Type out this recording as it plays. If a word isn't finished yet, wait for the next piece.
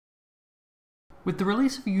With the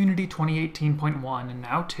release of Unity 2018.1 and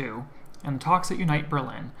now 2, and the talks at Unite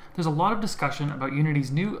Berlin, there's a lot of discussion about Unity's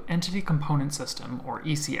new Entity Component System, or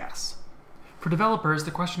ECS. For developers, the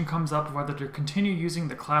question comes up whether to continue using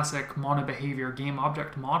the classic monobehavior game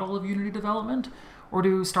object model of Unity development, or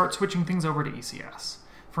to start switching things over to ECS.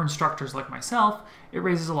 For instructors like myself, it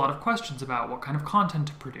raises a lot of questions about what kind of content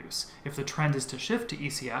to produce. If the trend is to shift to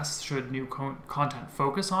ECS, should new content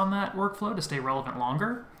focus on that workflow to stay relevant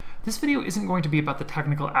longer? This video isn't going to be about the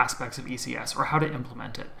technical aspects of ECS or how to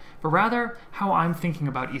implement it, but rather how I'm thinking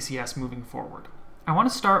about ECS moving forward. I want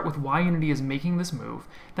to start with why Unity is making this move,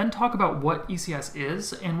 then talk about what ECS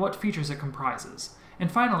is and what features it comprises.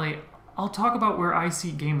 And finally, I'll talk about where I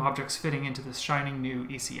see game objects fitting into this shining new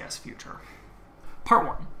ECS future. Part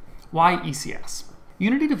 1. Why ECS?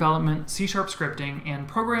 Unity development, C# scripting, and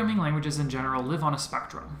programming languages in general live on a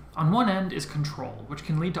spectrum. On one end is control, which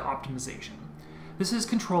can lead to optimization. This is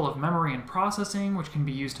control of memory and processing, which can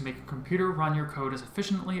be used to make a computer run your code as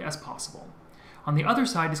efficiently as possible. On the other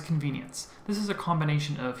side is convenience. This is a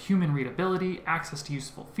combination of human readability, access to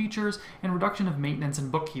useful features, and reduction of maintenance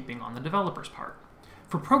and bookkeeping on the developer's part.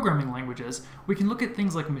 For programming languages, we can look at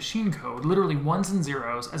things like machine code, literally ones and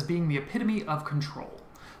zeros, as being the epitome of control,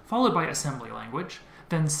 followed by assembly language,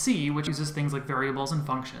 then C, which uses things like variables and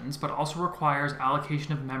functions, but also requires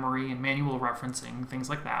allocation of memory and manual referencing, things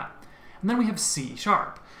like that. And then we have C#,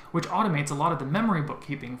 which automates a lot of the memory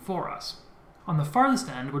bookkeeping for us. On the farthest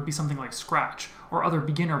end would be something like Scratch, or other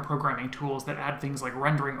beginner programming tools that add things like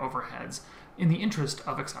rendering overheads, in the interest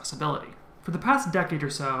of accessibility. For the past decade or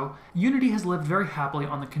so, Unity has lived very happily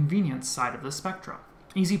on the convenience side of the spectrum.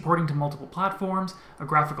 Easy porting to multiple platforms, a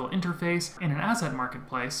graphical interface, and an asset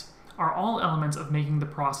marketplace are all elements of making the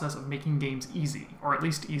process of making games easy, or at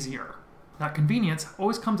least easier. That convenience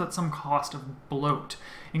always comes at some cost of bloat,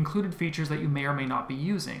 included features that you may or may not be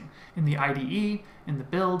using. In the IDE, in the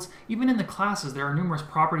builds, even in the classes, there are numerous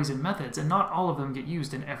properties and methods, and not all of them get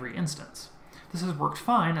used in every instance. This has worked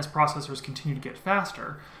fine as processors continue to get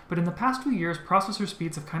faster, but in the past few years, processor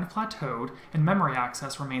speeds have kind of plateaued, and memory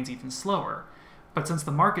access remains even slower. But since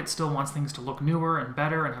the market still wants things to look newer and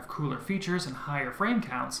better and have cooler features and higher frame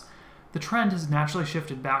counts, the trend has naturally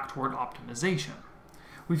shifted back toward optimization.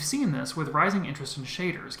 We've seen this with rising interest in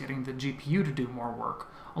shaders, getting the GPU to do more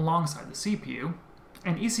work alongside the CPU,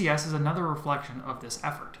 and ECS is another reflection of this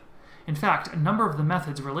effort. In fact, a number of the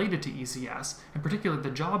methods related to ECS, and particularly the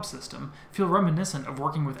job system, feel reminiscent of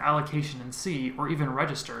working with allocation in C or even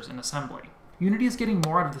registers in assembly. Unity is getting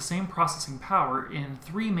more out of the same processing power in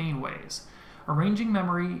three main ways: arranging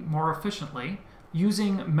memory more efficiently,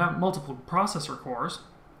 using multiple processor cores,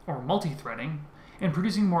 or multi-threading, and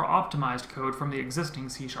producing more optimized code from the existing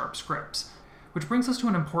C# scripts. Which brings us to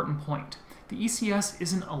an important point. The ECS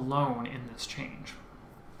isn't alone in this change.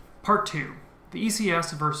 Part 2. The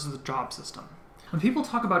ECS versus the job system. When people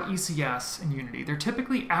talk about ECS in Unity, they're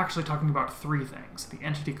typically actually talking about three things: the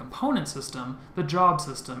Entity Component System, the job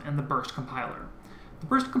system, and the burst compiler. The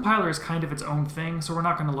burst compiler is kind of its own thing, so we're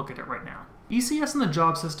not going to look at it right now. ECS and the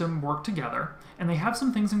job system work together, and they have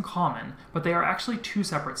some things in common, but they are actually two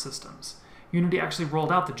separate systems. Unity actually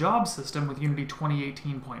rolled out the job system with Unity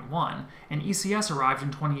 2018.1, and ECS arrived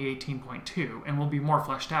in 2018.2 and will be more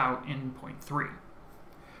fleshed out in 0.3.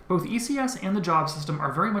 Both ECS and the job system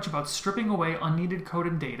are very much about stripping away unneeded code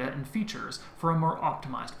and data and features for a more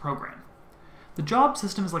optimized program. The job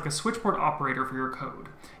system is like a switchboard operator for your code.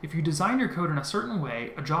 If you design your code in a certain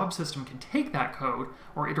way, a job system can take that code,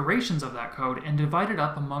 or iterations of that code, and divide it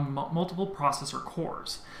up among multiple processor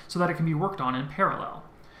cores, so that it can be worked on in parallel.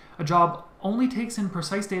 A job only takes in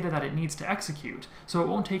precise data that it needs to execute, so it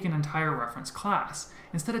won't take an entire reference class.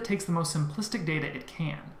 Instead, it takes the most simplistic data it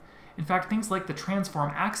can. In fact, things like the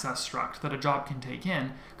transform access struct that a job can take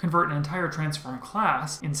in convert an entire transform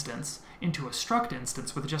class instance into a struct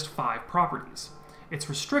instance with just 5 properties. It's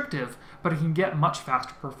restrictive, but it can get much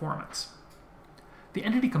faster performance. The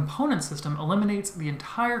Entity Component System eliminates the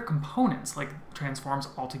entire components, like transforms,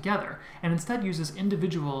 altogether, and instead uses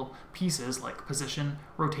individual pieces like position,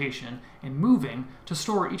 rotation, and moving to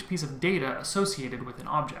store each piece of data associated with an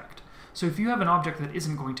object. So if you have an object that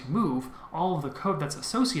isn't going to move, all of the code that's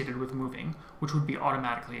associated with moving, which would be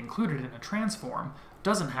automatically included in a transform,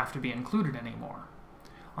 doesn't have to be included anymore.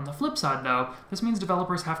 On the flip side, though, this means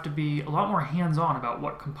developers have to be a lot more hands-on about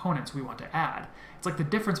what components we want to add. It's like the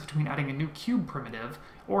difference between adding a new cube primitive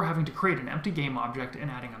or having to create an empty game object and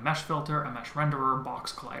adding a mesh filter, a mesh renderer,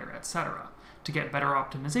 box collider, etc. To get better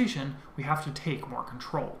optimization, we have to take more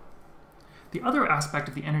control. The other aspect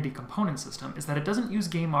of the Entity Component System is that it doesn't use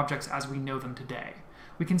game objects as we know them today.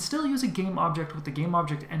 We can still use a game object with the game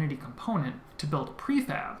object entity component to build a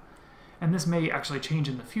prefab, and this may actually change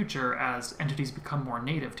in the future as entities become more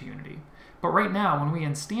native to Unity. But right now, when we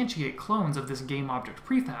instantiate clones of this game object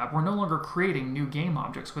prefab, we're no longer creating new game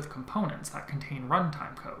objects with components that contain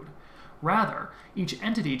runtime code. Rather, each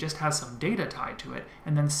entity just has some data tied to it,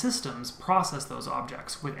 and then systems process those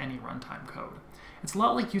objects with any runtime code. It's a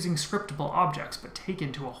lot like using scriptable objects, but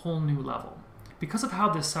taken to a whole new level. Because of how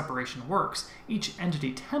this separation works, each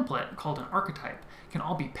entity template, called an archetype, can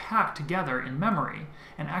all be packed together in memory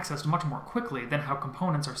and accessed much more quickly than how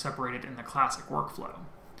components are separated in the classic workflow.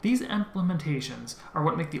 These implementations are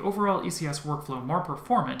what make the overall ECS workflow more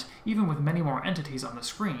performant, even with many more entities on the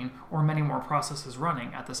screen or many more processes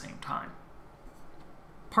running at the same time.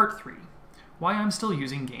 Part 3. Why I'm still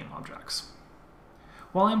using game objects.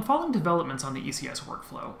 While I am following developments on the ECS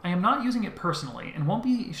workflow, I am not using it personally and won't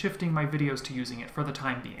be shifting my videos to using it for the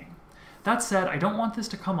time being. That said, I don't want this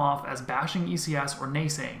to come off as bashing ECS or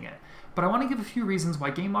naysaying it, but I want to give a few reasons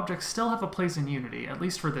why game objects still have a place in Unity, at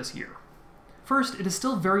least for this year. First, it is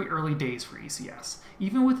still very early days for ECS.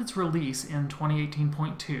 Even with its release in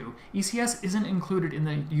 2018.2, ECS isn't included in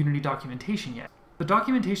the Unity documentation yet. The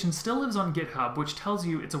documentation still lives on GitHub, which tells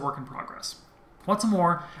you it's a work in progress. What's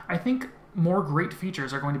more, I think more great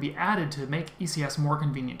features are going to be added to make ECS more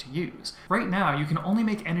convenient to use. Right now, you can only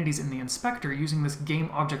make entities in the inspector using this game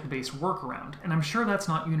object-based workaround, and I'm sure that's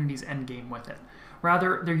not Unity's endgame with it.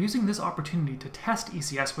 Rather, they're using this opportunity to test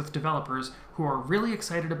ECS with developers who are really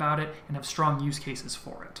excited about it and have strong use cases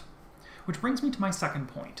for it. Which brings me to my second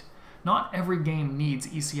point. Not every game needs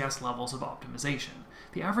ECS levels of optimization.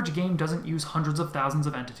 The average game doesn't use hundreds of thousands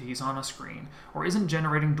of entities on a screen, or isn't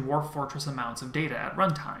generating dwarf fortress amounts of data at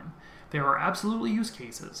runtime. There are absolutely use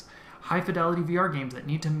cases. High-fidelity VR games that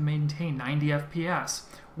need to maintain 90 FPS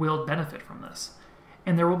will benefit from this.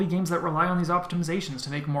 And there will be games that rely on these optimizations to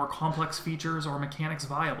make more complex features or mechanics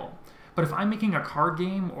viable. But if I'm making a card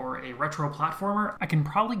game or a retro platformer, I can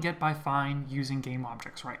probably get by fine using game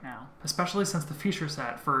objects right now, especially since the feature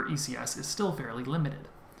set for ECS is still fairly limited.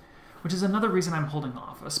 Which is another reason I'm holding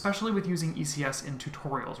off, especially with using ECS in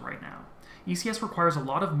tutorials right now. ECS requires a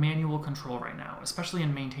lot of manual control right now, especially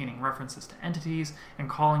in maintaining references to entities and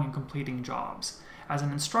calling and completing jobs. As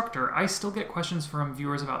an instructor, I still get questions from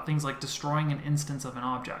viewers about things like destroying an instance of an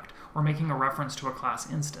object, or making a reference to a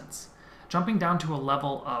class instance. Jumping down to a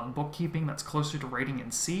level of bookkeeping that's closer to writing in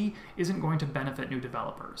C isn't going to benefit new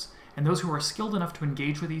developers, and those who are skilled enough to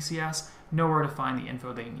engage with ECS know where to find the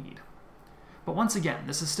info they need. But once again,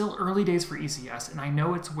 this is still early days for ECS, and I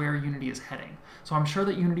know it's where Unity is heading, so I'm sure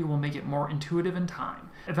that Unity will make it more intuitive in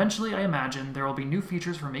time. Eventually, I imagine there will be new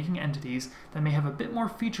features for making entities that may have a bit more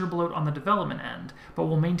feature bloat on the development end, but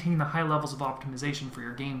will maintain the high levels of optimization for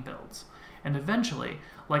your game builds. And eventually,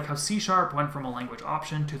 like how C# went from a language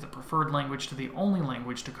option to the preferred language to the only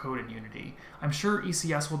language to code in Unity, I'm sure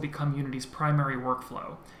ECS will become Unity's primary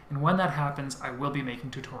workflow, and when that happens, I will be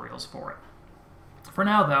making tutorials for it. For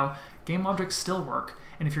now, though, game objects still work,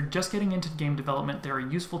 and if you're just getting into game development, they're a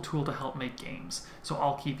useful tool to help make games, so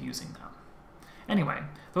I'll keep using them. Anyway,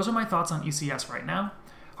 those are my thoughts on ECS right now.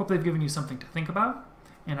 Hope they've given you something to think about,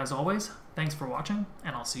 and as always, thanks for watching,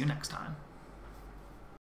 and I'll see you next time.